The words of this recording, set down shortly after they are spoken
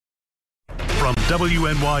From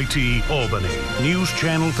WNYT Albany, News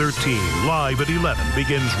Channel 13, live at 11,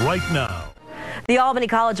 begins right now. The Albany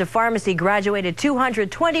College of Pharmacy graduated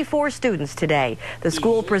 224 students today. The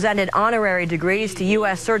school presented honorary degrees to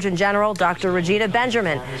U.S. Surgeon General Dr. Regina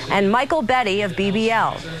Benjamin and Michael Betty of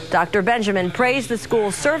BBL. Dr. Benjamin praised the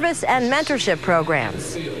school's service and mentorship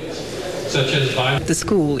programs. The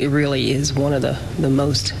school, it really is one of the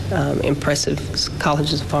most impressive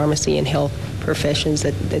colleges of pharmacy and health professions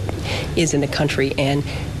that is in the country, and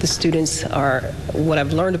the students are, what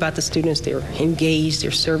I've learned about the students, they're engaged,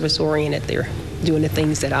 they're service oriented, they're doing the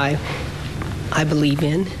things that I believe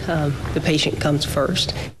in. The patient comes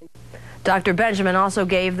first. Dr. Benjamin also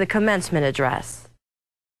gave the commencement address.